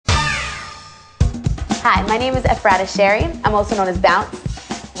Hi, my name is Ephrat Asherie. I'm also known as Bounce,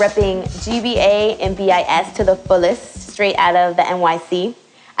 repping GBA and BIS to the fullest, straight out of the NYC.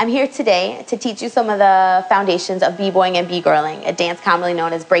 I'm here today to teach you some of the foundations of b-boying and b-girling, a dance commonly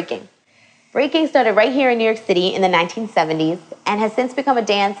known as breaking. Breaking started right here in New York City in the 1970s and has since become a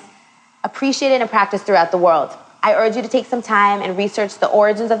dance appreciated and practiced throughout the world. I urge you to take some time and research the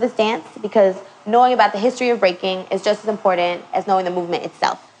origins of this dance because knowing about the history of breaking is just as important as knowing the movement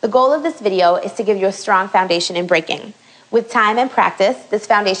itself. The goal of this video is to give you a strong foundation in breaking. With time and practice, this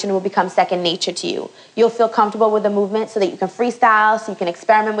foundation will become second nature to you. You'll feel comfortable with the movement so that you can freestyle, so you can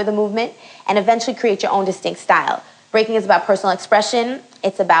experiment with the movement, and eventually create your own distinct style. Breaking is about personal expression.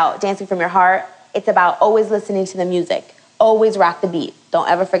 It's about dancing from your heart. It's about always listening to the music. Always rock the beat. Don't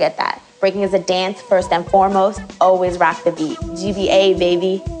ever forget that. Breaking is a dance first and foremost. Always rock the beat. GBA,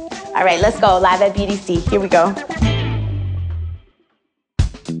 baby. All right, let's go. Live at BDC. Here we go.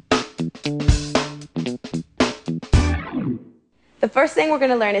 The first thing we're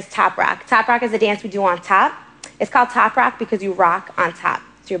going to learn is top rock. Top rock is a dance we do on top. It's called top rock because you rock on top.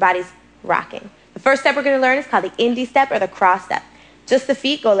 So your body's rocking. The first step we're going to learn is called the indie step or the cross step. Just the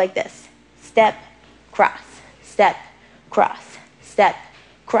feet go like this. Step, cross, step, cross, step,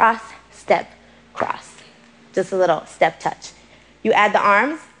 cross, step, cross. Just a little step touch. You add the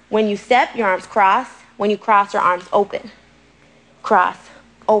arms. When you step, your arms cross. When you cross, your arms open. Cross,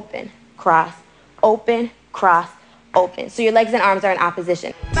 open, cross, open, cross, open. So your legs and arms are in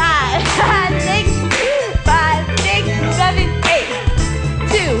opposition. 5, 6, 5, 6, 7, 8.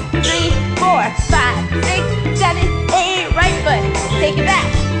 2, 3, 4, 5, 6, 7, 8. Right foot. Take it back.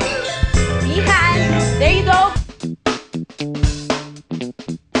 Behind. There you go.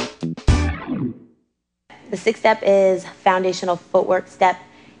 The sixth step is foundational footwork step.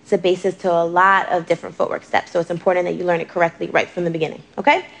 It's the basis to a lot of different footwork steps, so it's important that you learn it correctly right from the beginning,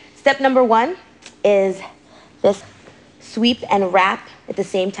 okay? Step number 1 is this sweep and wrap at the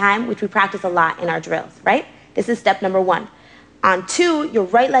same time, which we practice a lot in our drills, right? This is step number 1. On 2, your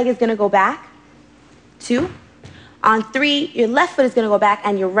right leg is gonna go back. 2. On 3, your left foot is gonna go back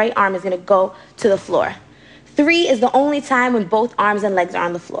and your right arm is gonna go to the floor. 3 is the only time when both arms and legs are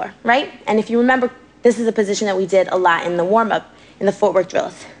on the floor, right? And if you remember, this is a position that we did a lot in the warm-up, in the footwork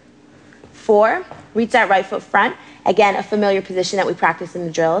drills. 4, reach that right foot front. Again, a familiar position that we practice in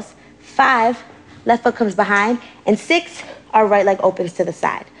the drills. 5, left foot comes behind. And 6, our right leg opens to the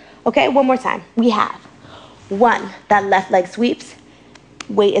side. Okay, one more time. We have 1, that left leg sweeps.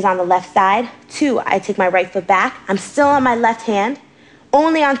 Weight is on the left side. 2, I take my right foot back. I'm still on my left hand.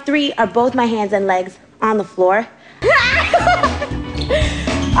 Only on 3 are both my hands and legs on the floor.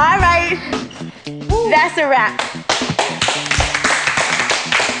 All right, that's a wrap.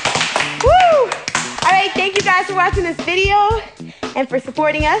 Woo! All right, thank you guys for watching this video and for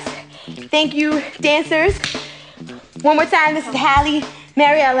supporting us. Thank you, dancers. One more time, this is Hallie,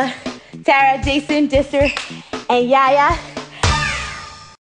 Mariella, Tara, Jason, Disser, and Yaya.